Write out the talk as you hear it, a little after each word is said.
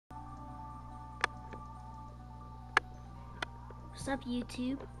What's up,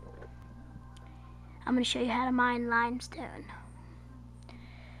 YouTube? I'm going to show you how to mine limestone.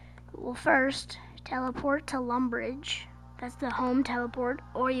 Well, first, teleport to Lumbridge. That's the home teleport,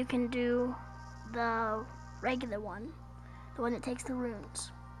 or you can do the regular one, the one that takes the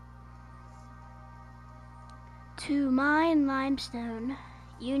runes. To mine limestone,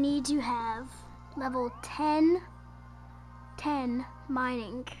 you need to have level 10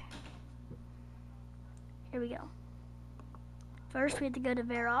 mining. Here we go. First, we have to go to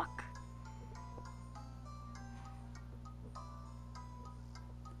Varrock.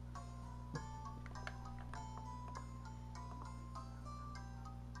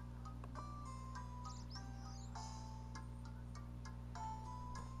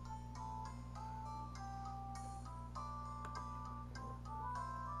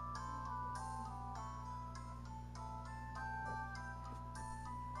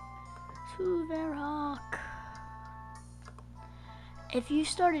 To Varrock. If you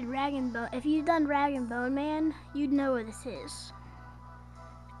started if you've done Rag and Bone Man, you'd know where this is.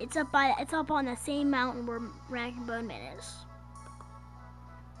 It's up on the same mountain where Rag and Bone Man is.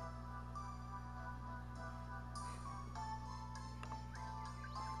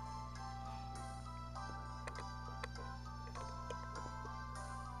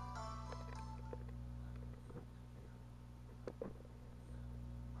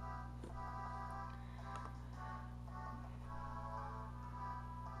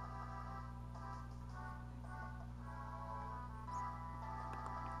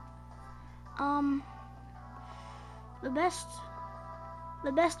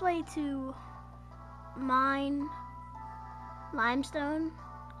 The best way to mine limestone,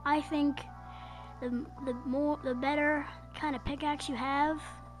 I think the better kind of pickaxe you have,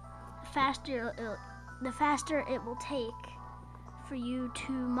 the faster it will take for you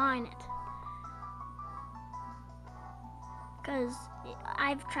to mine it. Because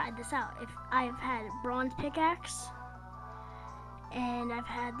I've tried this out. If I've had bronze pickaxe, and I've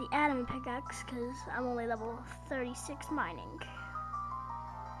had the adamant pickaxe because I'm only level 36 mining.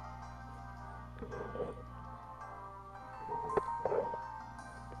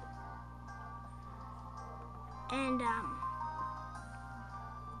 And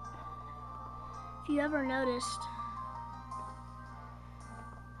if you ever noticed,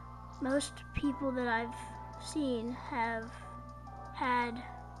 most people that I've seen have had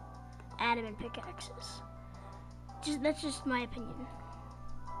adamant pickaxes. That's just my opinion.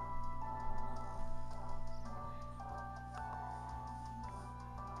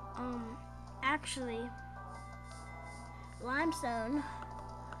 Actually, limestone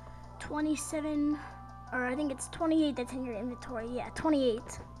 27, or I think it's 28 that's in your inventory. Yeah, 28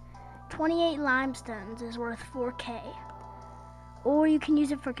 limestones is worth 4K. Or you can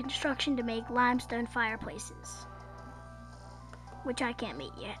use it for construction to make limestone fireplaces, which I can't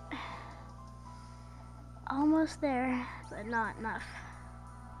meet yet. Almost there, but not enough.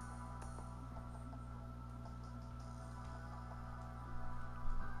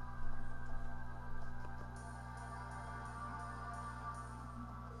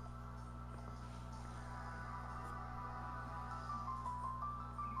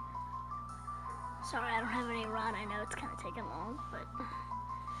 Sorry, I don't have any run. I know it's kind of taking long, but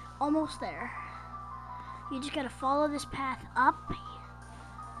almost there. You just gotta follow this path up.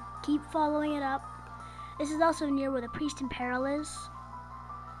 Keep following it up. This is also near where the Priest in Peril is.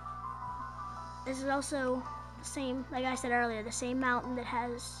 This is also the same, like I said earlier, the same mountain that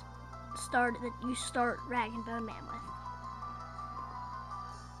you start Rag and Bone Man with.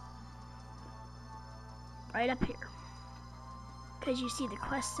 Right up here. Because you see the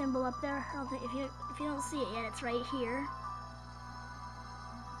quest symbol up there. I don't think if you don't see it yet, it's right here.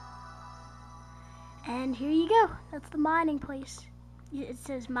 And here you go. That's the mining place. It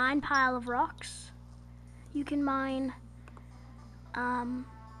says mine pile of rocks. You can mine,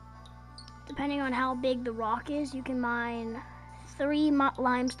 depending on how big the rock is, you can mine 3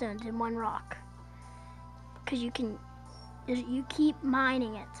 limestones in 1 rock. Because you keep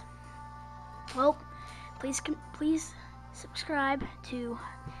mining it. Well, please subscribe to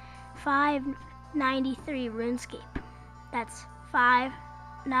 593 Runescape. That's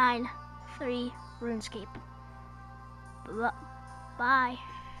 593 Runescape. Bye.